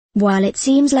While it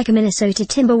seems like a Minnesota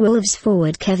Timberwolves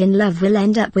forward Kevin Love will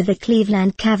end up with the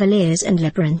Cleveland Cavaliers and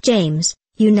LeBron James,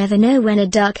 you never know when a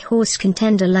dark horse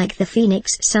contender like the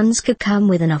Phoenix Suns could come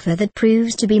with an offer that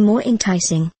proves to be more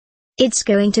enticing. It's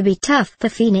going to be tough for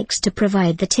Phoenix to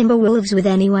provide the Timberwolves with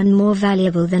anyone more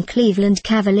valuable than Cleveland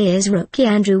Cavaliers rookie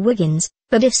Andrew Wiggins,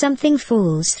 but if something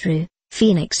falls through,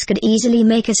 Phoenix could easily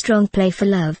make a strong play for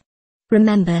Love.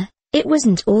 Remember, it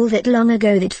wasn't all that long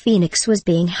ago that Phoenix was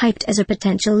being hyped as a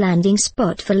potential landing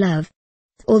spot for Love.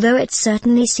 Although it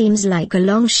certainly seems like a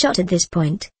long shot at this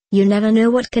point, you never know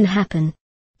what can happen.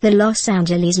 The Los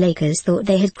Angeles Lakers thought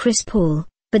they had Chris Paul,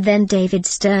 but then David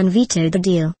Stern vetoed the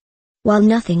deal. While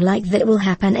nothing like that will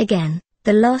happen again,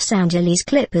 the Los Angeles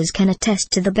Clippers can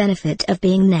attest to the benefit of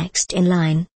being next in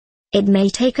line. It may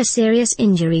take a serious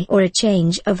injury or a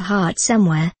change of heart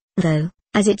somewhere, though,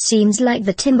 as it seems like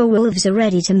the Timberwolves are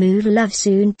ready to move Love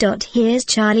soon. Here's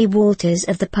Charlie Walters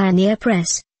of the Pioneer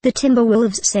Press. The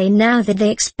Timberwolves say now that they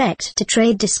expect to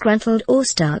trade disgruntled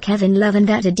All-Star Kevin Love and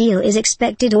that a deal is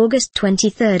expected August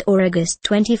 23 or August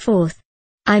 24.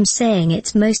 I'm saying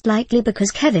it's most likely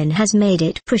because Kevin has made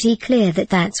it pretty clear that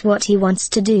that's what he wants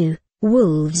to do,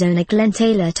 Wolves owner Glenn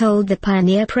Taylor told the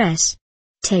Pioneer Press.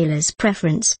 Taylor's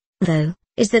preference, though,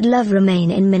 is that Love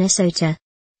remain in Minnesota.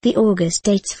 The August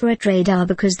dates for a trade are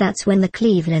because that's when the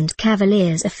Cleveland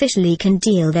Cavaliers officially can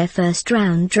deal their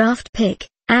first-round draft pick,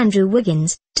 Andrew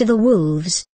Wiggins, to the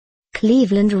Wolves.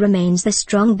 Cleveland remains the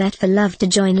strong bet for Love to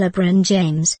join LeBron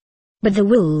James. But the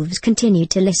Wolves continue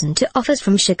to listen to offers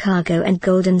from Chicago and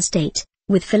Golden State,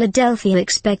 with Philadelphia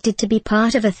expected to be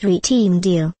part of a three-team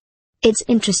deal. It's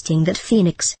interesting that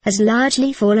Phoenix has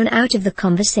largely fallen out of the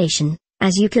conversation,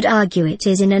 as you could argue it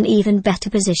is in an even better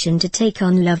position to take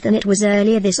on Love than it was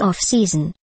earlier this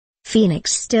off-season.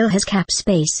 Phoenix still has cap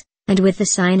space, and with the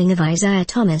signing of Isaiah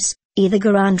Thomas, either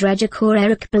Goran Dragic or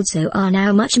Eric Bledsoe are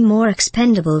now much more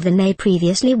expendable than they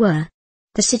previously were.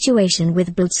 The situation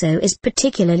with Bledsoe is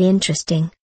particularly interesting.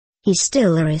 He's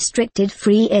still a restricted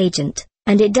free agent,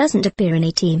 and it doesn't appear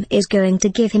any team is going to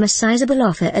give him a sizable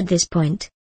offer at this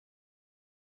point.